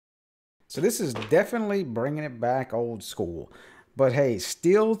So this is definitely bringing it back old school. But hey,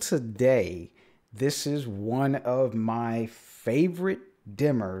 still today, this is one of my favorite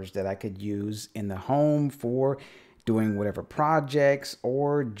dimmers that I could use in the home for doing whatever projects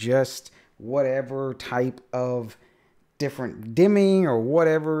or just whatever type of different dimming or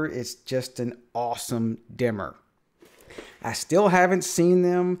whatever. It's just an awesome dimmer. I still haven't seen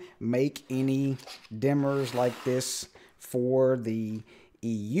them make any dimmers like this for the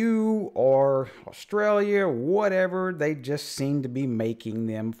EU or Australia, whatever. They just seem to be making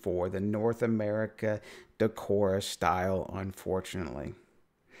them for the North America Decora style, unfortunately.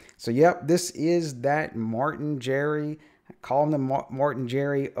 So yep, this is that Martin Jerry. I call him the Martin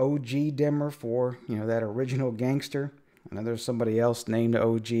Jerry OG dimmer for, that original gangster. I know there's somebody else named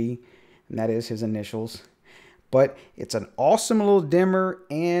OG, and that is his initials. But it's an awesome little dimmer,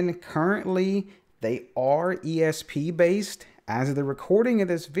 and currently they are ESP based. As of the recording of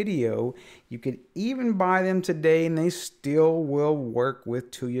this video, you could even buy them today and they still will work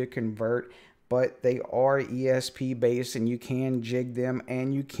with Tuya Convert, but they are ESP based and you can jig them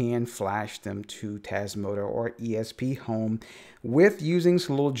and you can flash them to Tasmota or ESP Home with using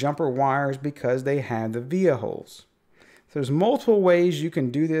some little jumper wires because they have the via holes. So there's multiple ways you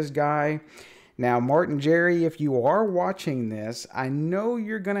can do this guy. Now, Martin Jerry, if you are watching this, I know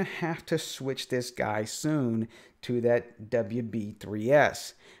you're going to have to switch this guy soon to that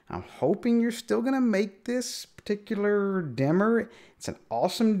WB3S. I'm hoping you're still going to make this particular dimmer. It's an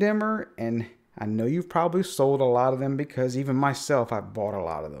awesome dimmer, and I know you've probably sold a lot of them because even myself, I've bought a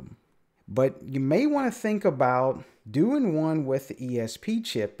lot of them. But you may want to think about doing one with the ESP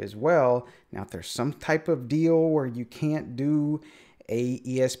chip as well. Now, if there's some type of deal where you can't do a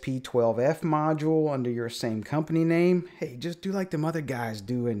ESP12F module under your same company name, hey, just do like them other guys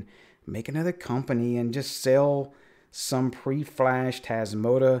do and make another company and just sell some pre-flash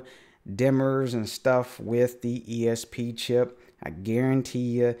Tasmota dimmers and stuff with the ESP chip. I guarantee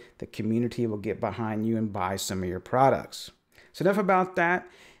you the community will get behind you and buy some of your products. So enough about that.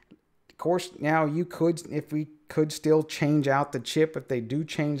 Of course, now you could, if we could still change out the chip if they do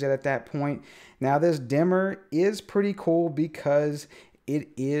change that at that point. Now this dimmer is pretty cool because it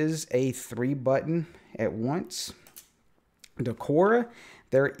is a 3-button at once Decora.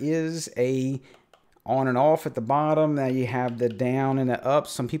 There is a on and off at the bottom. Now you have the down and the up.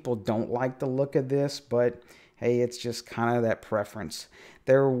 Some people don't like the look of this, but hey, it's just kind of that preference.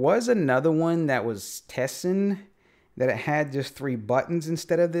 There was another one that was Tessin that it had just 3 buttons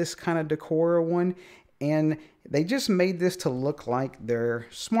instead of this kind of Decora one. And they just made this to look like their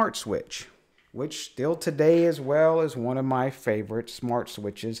smart switch, which still today as well is one of my favorite smart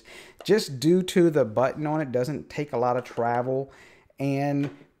switches, just due to the button on it doesn't take a lot of travel, and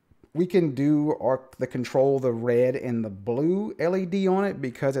we can do the control the red and the blue LED on it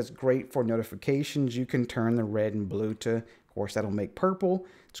because it's great for notifications. You can turn the red and blue to, of course, that'll make purple.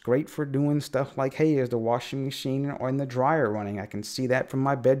 It's great for doing stuff like, hey, is the washing machine or in the dryer running? I can see that from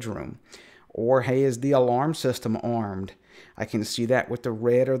my bedroom. Or, hey, is the alarm system armed? I can see that with the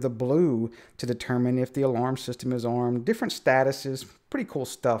red or the blue to determine if the alarm system is armed. Different statuses, pretty cool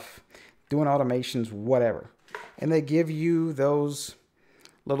stuff. Doing automations, whatever. And they give you those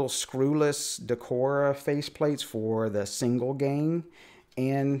little screwless Decora faceplates for the single gang.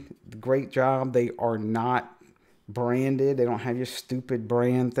 And great job, they are not branded. They don't have your stupid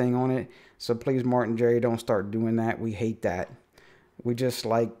brand thing on it. So please, Martin Jerry, don't start doing that. We hate that. We just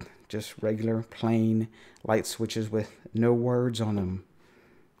like regular plain light switches with no words on them.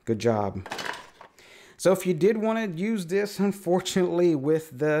 Good job. So if you did want to use this, unfortunately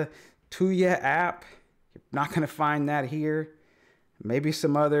with the Tuya app, you're not going to find that here. Maybe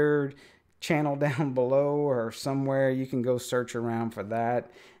some other channel down below or somewhere you can go search around for that.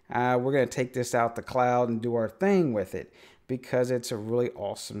 We're going to take this out the cloud and do our thing with it because it's a really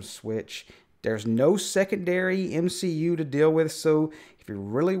awesome switch. There's no secondary MCU to deal with, so if you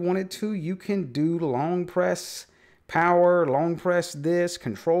really wanted to, you can do long press power, long press this,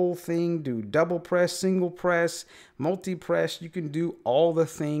 control thing, do double press, single press, multi press. You can do all the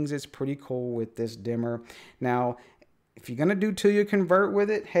things. It's pretty cool with this dimmer. Now, if you're going to do Tuya Convert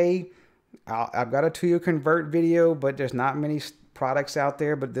with it, hey, I've got a Tuya Convert video, but there's not many products out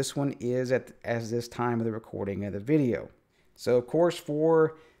there, but this one is as this time of the recording of the video. So, of course,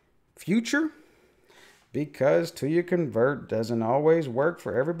 for future, because Tuya Convert doesn't always work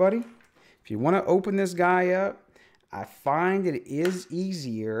for everybody, if you want to open this guy up, I find it is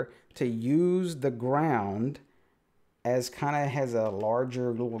easier to use the ground as kind of has a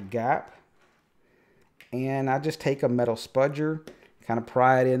larger little gap. And I just take a metal spudger, kind of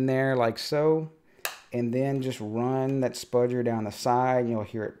pry it in there like so, and then just run that spudger down the side and you'll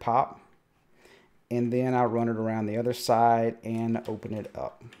hear it pop. and then I'll run it around the other side and open it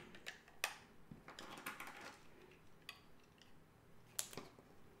up.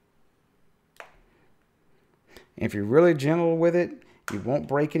 If you're really gentle with it, you won't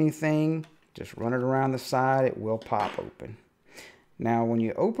break anything. Just run it around the side, it will pop open. Now when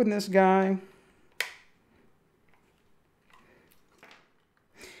you open this guy,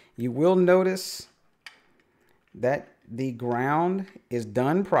 you will notice that the ground is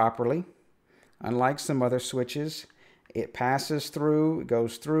done properly. Unlike some other switches, it passes through, it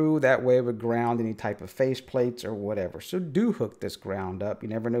goes through, that way it would ground any type of face plates or whatever. So do hook this ground up. You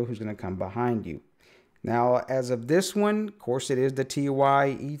never know who's going to come behind you. Now, as of this one, of course, it is the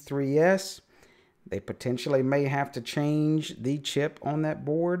TY E3S. They potentially may have to change the chip on that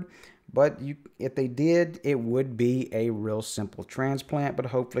board, but if they did, it would be a real simple transplant. But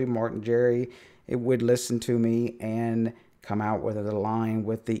hopefully Martin Jerry, it would listen to me and come out with a line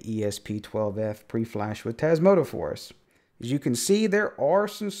with the ESP12F pre-flash with Tasmota for us. As you can see, there are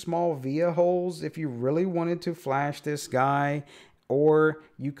some small via holes if you really wanted to flash this guy, or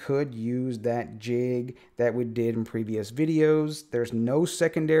you could use that jig that we did in previous videos. There's no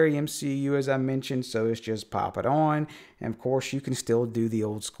secondary MCU as I mentioned, so it's just pop it on. And of course, you can still do the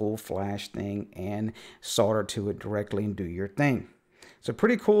old school flash thing and solder to it directly and do your thing. So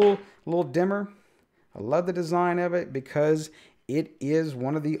pretty cool little dimmer. I love the design of it because it is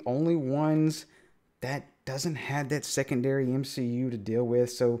one of the only ones that doesn't have that secondary MCU to deal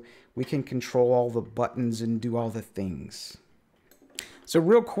with, so we can control all the buttons and do all the things. So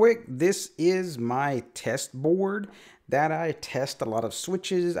real quick, this is my test board that I test a lot of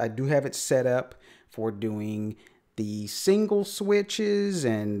switches. I do have it set up for doing the single switches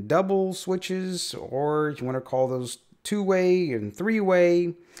and double switches, or if you want to call those two-way and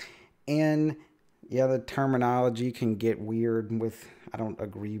three-way. And yeah, the terminology can get weird with, I don't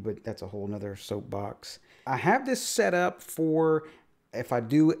agree, but that's a whole nother soapbox. I have this set up for if I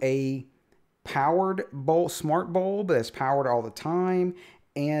do a powered bulb, smart bulb that's powered all the time,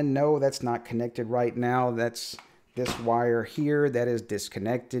 and no, that's not connected right now. That's this wire here that is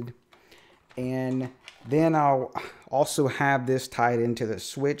disconnected. And then I'll also have this tied into the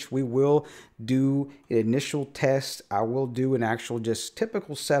switch. We will do an initial test. I will do an actual just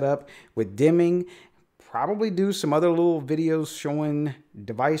typical setup with dimming. Probably do some other little videos showing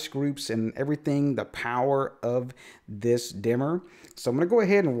device groups and everything, the power of this dimmer. So I'm going to go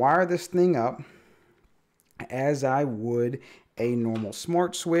ahead and wire this thing up as I would a normal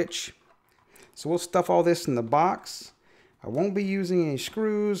smart switch. So we'll stuff all this in the box. I won't be using any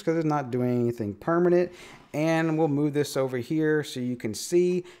screws because it's not doing anything permanent. And we'll move this over here so you can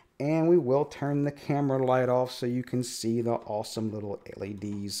see. And we will turn the camera light off so you can see the awesome little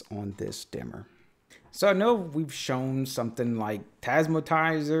LEDs on this dimmer. So I know we've shown something like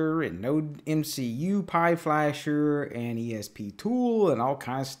Tasmotizer and Node MCU, Pi Flasher, and ESP Tool, and all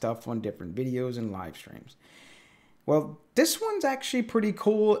kinds of stuff on different videos and live streams. Well, this one's actually pretty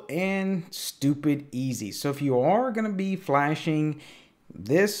cool and stupid easy. So if you are going to be flashing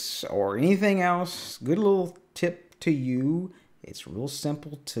this or anything else, good little tip to you, it's real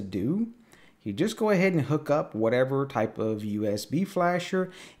simple to do. You just go ahead and hook up whatever type of USB flasher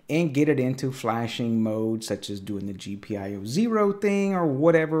and get it into flashing mode, such as doing the GPIO 0 thing or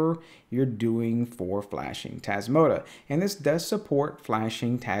whatever you're doing for flashing Tasmota. And this does support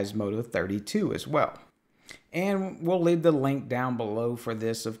flashing Tasmota 32 as well. And we'll leave the link down below for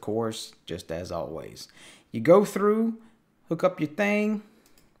this, of course, just as always. You go through, hook up your thing,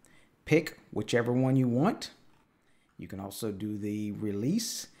 pick whichever one you want. You can also do the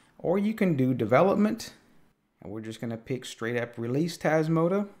release, or you can do development. And we're just going to pick straight up release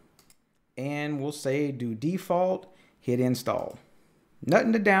Tasmota. And we'll say do default, hit install.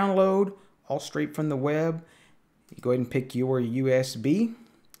 Nothing to download, all straight from the web. You go ahead and pick your USB,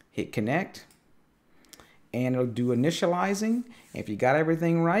 hit connect, and it'll do initializing. If you got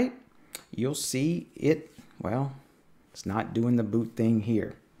everything right, you'll see it, well, it's not doing the boot thing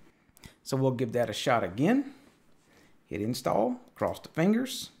here. So we'll give that a shot again. Hit install, cross the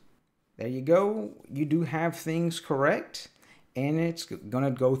fingers. There you go. You do have things correct, and it's going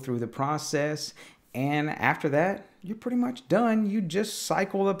to go through the process. And after that, you're pretty much done. You just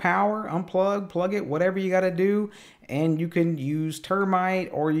cycle the power, unplug, plug it, whatever you got to do. And you can use termite,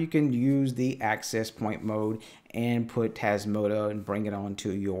 or you can use the access point mode and put Tasmota and bring it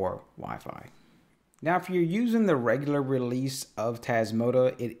onto your Wi-Fi. Now, if you're using the regular release of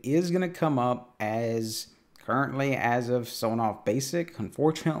Tasmota, it is going to come up as currently as of Sonoff Basic.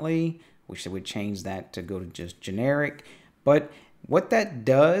 Unfortunately, wish they would change that to go to just generic. But what that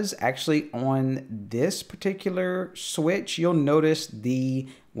does actually on this particular switch, you'll notice the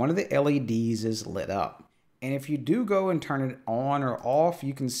one of the LEDs is lit up. And if you do go and turn it on or off,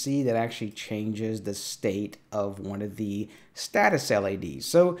 you can see that actually changes the state of one of the status LEDs.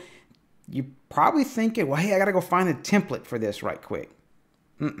 So you're probably thinking, well, hey, I gotta go find a template for this right quick.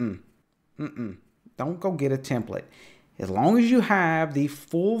 Don't go get a template. As long as you have the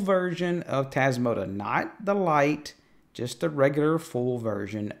full version of Tasmota, not the light, just the regular full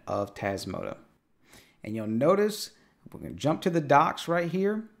version of Tasmota. And you'll notice, we're gonna jump to the docks right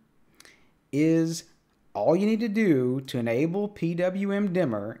here, is all you need to do to enable PWM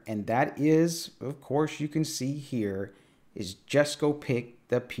Dimmer, and that is, of course, you can see here, is just go pick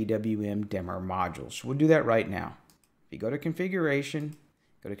the PWM Dimmer module. So we'll do that right now. If you go to Configuration,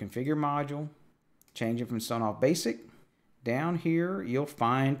 go to Configure Module, change it from Sun Off Basic. Down here, you'll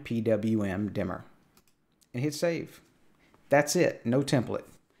find PWM Dimmer. And hit Save. That's it. No template.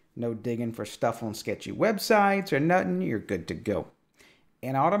 No digging for stuff on sketchy websites or nothing. You're good to go.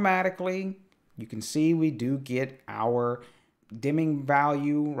 And automatically, you can see we do get our dimming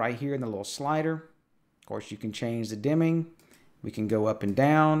value right here in the little slider. Of course, you can change the dimming. We can go up and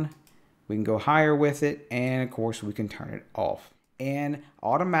down. We can go higher with it. And of course, we can turn it off. And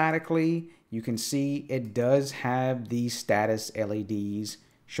automatically, you can see it does have these status LEDs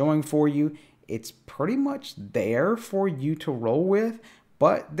showing for you. It's pretty much there for you to roll with,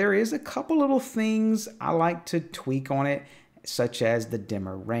 but there is a couple little things I like to tweak on it, such as the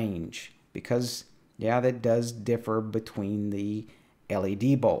dimmer range, because yeah, that does differ between the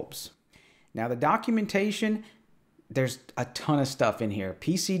LED bulbs. Now the documentation, there's a ton of stuff in here.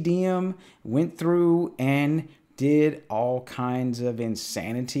 PCDM went through and did all kinds of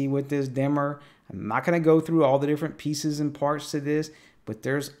insanity with this dimmer. I'm not going to go through all the different pieces and parts to this, but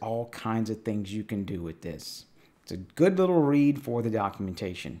there's all kinds of things you can do with this. It's a good little read for the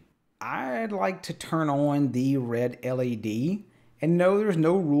documentation. I'd like to turn on the red LED, and no, there's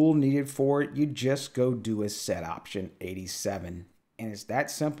no rule needed for it. You just go do a set option 87. And it's that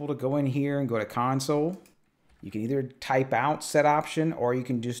simple to go in here and go to console. You can either type out set option or you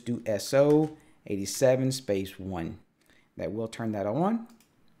can just do SO 87 space 1. That will turn that on.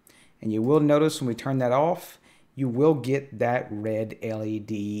 And you will notice when we turn that off, you will get that red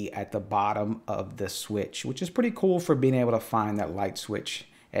LED at the bottom of the switch, which is pretty cool for being able to find that light switch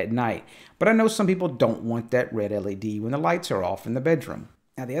at night. But I know some people don't want that red LED when the lights are off in the bedroom.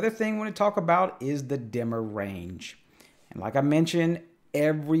 Now the other thing I want to talk about is the dimmer range. And like I mentioned,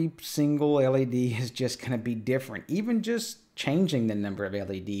 every single LED is just going to be different, even just changing the number of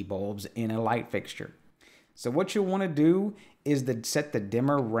LED bulbs in a light fixture. So what you'll want to do is to set the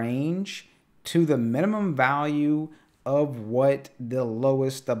dimmer range to the minimum value of what the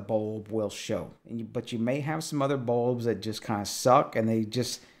lowest the bulb will show. But you may have some other bulbs that just kind of suck and they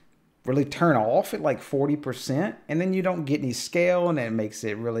just really turn off at like 40%, and then you don't get any scale and it makes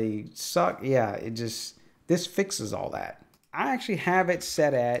it really suck. Yeah, this fixes all that. I actually have it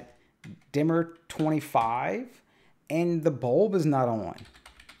set at dimmer 25 and the bulb is not on.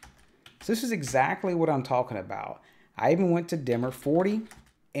 So this is exactly what I'm talking about. I even went to dimmer 40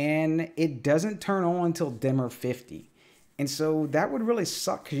 and it doesn't turn on until dimmer 50. And so that would really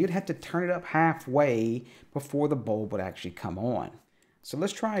suck because you'd have to turn it up halfway before the bulb would actually come on. So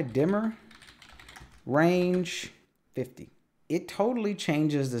let's try dimmer range 50. It totally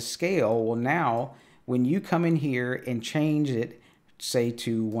changes the scale. Well, now when you come in here and change it, say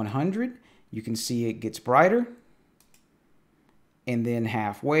to 100, you can see it gets brighter. And then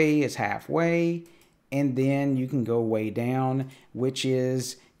halfway is halfway. And then you can go way down, which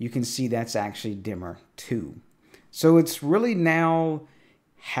is, you can see that's actually dimmer 2. So it's really now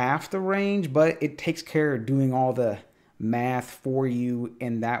half the range, but it takes care of doing all the math for you.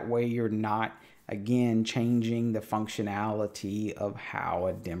 And that way you're not, again, changing the functionality of how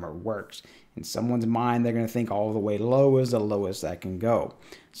a dimmer works. In someone's mind, they're going to think all the way low is the lowest that can go.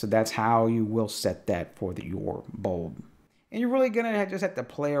 So that's how you will set that for your bulb. And you're really going to just have to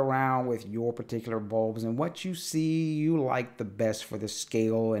play around with your particular bulbs and what you see you like the best for the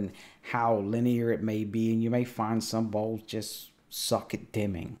scale and how linear it may be. And you may find some bulbs just suck at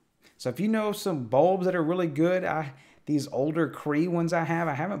dimming. So if you know some bulbs that are really good, these older Cree ones I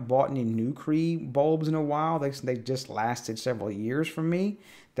haven't bought any new Cree bulbs in a while. They just lasted several years from me.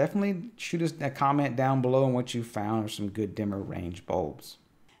 Definitely shoot us a comment down below on what you found or some good dimmer range bulbs.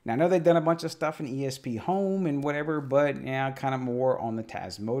 Now, I know they've done a bunch of stuff in ESP Home and whatever, but yeah, kind of more on the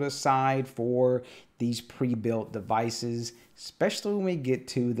Tasmota side for these pre-built devices, especially when we get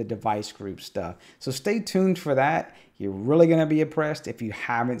to the device group stuff. So stay tuned for that. You're really going to be impressed if you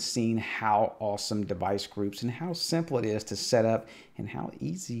haven't seen how awesome device groups and how simple it is to set up and how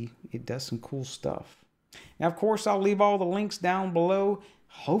easy it does some cool stuff. Now, of course, I'll leave all the links down below.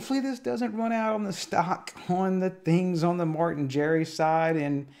 Hopefully this doesn't run out on the stock on the things on the Martin Jerry side.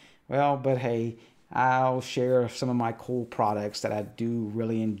 And well, but hey, I'll share some of my cool products that I do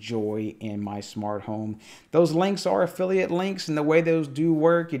really enjoy in my smart home. Those links are affiliate links, and the way those do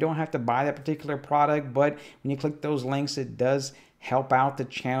work, you don't have to buy that particular product, but when you click those links, it does help out the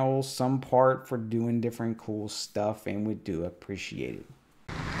channel some part for doing different cool stuff, and we do appreciate it.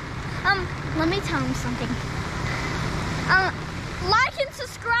 Let me tell him something.